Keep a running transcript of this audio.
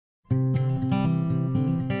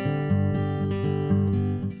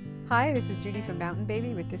Hi, this is Judy from Mountain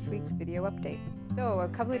Baby with this week's video update. So a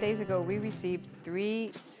couple of days ago we received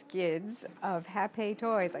 3 skids of Hape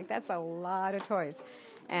Toys. That's a lot of toys.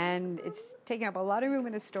 And it's taking up a lot of room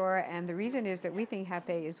in the store, and the reason is that we think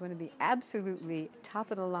Hape is one of the absolutely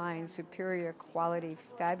top-of-the-line, superior quality,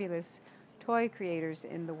 fabulous toy creators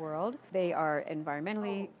in the world. They are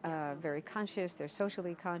environmentally very conscious, they're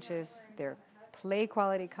socially conscious, they're play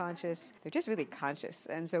quality conscious. They're just really conscious,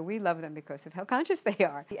 and so we love them because of how conscious they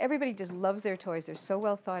are. Everybody just loves their toys. They're so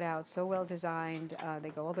well thought out, so well designed. They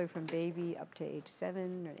go all the way from baby up to age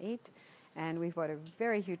 7 or 8. And we've bought a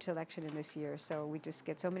very huge selection in this year, so we just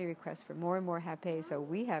get so many requests for more and more Hape, so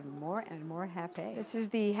we have more and more Hape. This is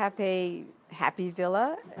the Hape Happy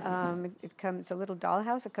Villa. It's a little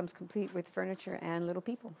dollhouse. It comes complete with furniture and little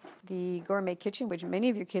people. The gourmet kitchen, which many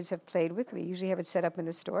of your kids have played with, we usually have it set up in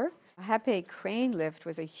the store. Hape Crane Lift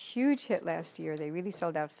was a huge hit last year. They really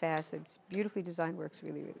sold out fast. It's beautifully designed, works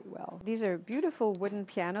really, really well. These are beautiful wooden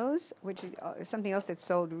pianos, which is something else that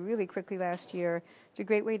sold really quickly last year. It's a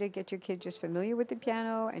great way to get your kid just familiar with the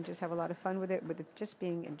piano and just have a lot of fun with it just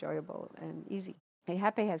being enjoyable and easy.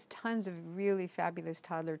 Hape has tons of really fabulous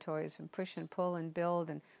toddler toys, from push and pull and build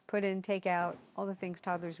and put in, take out, all the things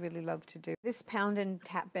toddlers really love to do. This pound and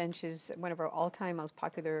tap bench is one of our all-time most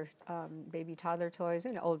popular baby toddler toys,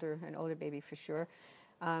 an older baby for sure.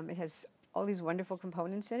 It has all these wonderful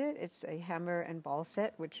components in it. It's a hammer and ball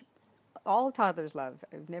set, which all toddlers love.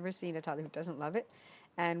 I've never seen a toddler who doesn't love it.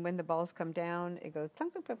 And when the balls come down, it goes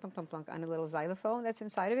plunk, plunk, plunk, plunk, plunk, plunk on a little xylophone that's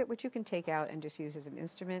inside of it, which you can take out and just use as an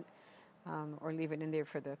instrument. Or leave it in there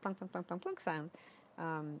for the plunk, plunk, plunk, plunk, plunk sound.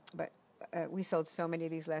 But we sold so many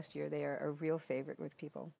of these last year. They are a real favorite with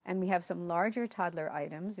people. And we have some larger toddler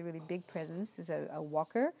items, the really big presents. There's a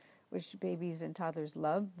walker, which babies and toddlers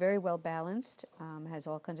love, very well balanced, has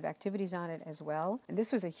all kinds of activities on it as well. And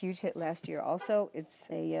this was a huge hit last year also. It's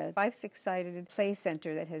a 5-6-sided play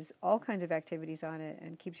center that has all kinds of activities on it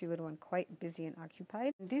and keeps your little one quite busy and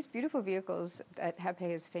occupied. These beautiful vehicles that Hape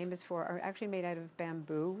is famous for are actually made out of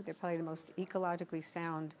bamboo. They're probably the most ecologically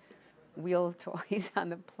sound wheel toys on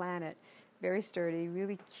the planet. Very sturdy,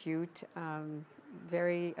 really cute,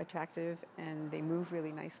 very attractive, and they move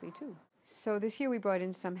really nicely too. So this year we brought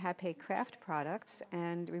in some Hape craft products,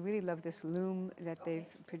 and we really love this loom that they've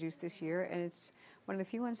produced this year, and it's one of the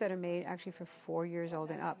few ones that are made actually for 4 years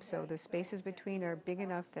old and up, so the spaces between are big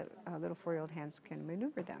enough that little 4-year-old hands can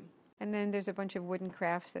maneuver them. And then there's a bunch of wooden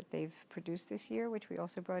crafts that they've produced this year, which we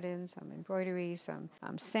also brought in, some embroidery, some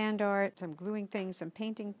sand art, some gluing things, some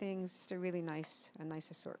painting things, just a really nice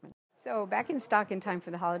assortment. So back in stock in time for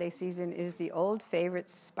the holiday season is the old favorite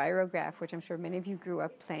spirograph, which I'm sure many of you grew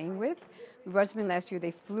up playing with. We brought some in last year. They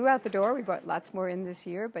flew out the door. We brought lots more in this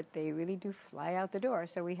year, but they really do fly out the door.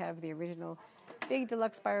 So we have the original big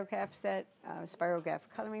deluxe spirograph set, spirograph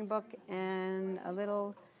coloring book, and a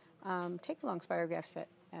little take-along spirograph set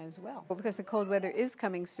as well. Well, because the cold weather is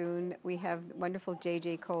coming soon, we have wonderful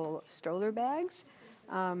J.J. Cole stroller bags.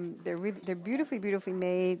 They're beautifully, beautifully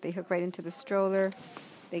made. They hook right into the stroller.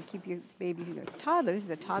 They keep your babies, toddler. This is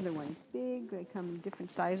a toddler one. Big. They come in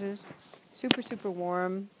different sizes. Super, super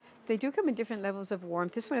warm. They do come in different levels of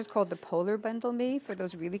warmth. This one is called the Polar Bundle Me. For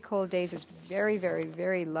those really cold days, it's very, very,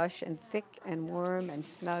 very lush and thick and warm and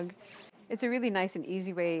snug. It's a really nice and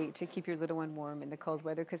easy way to keep your little one warm in the cold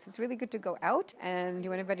weather, because it's really good to go out, and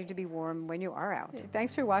you want everybody to be warm when you are out.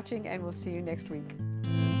 Thanks for watching, and we'll see you next week.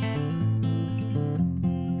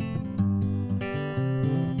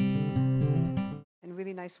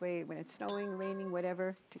 Really nice way when it's snowing, raining,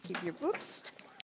 whatever, to keep your, oops,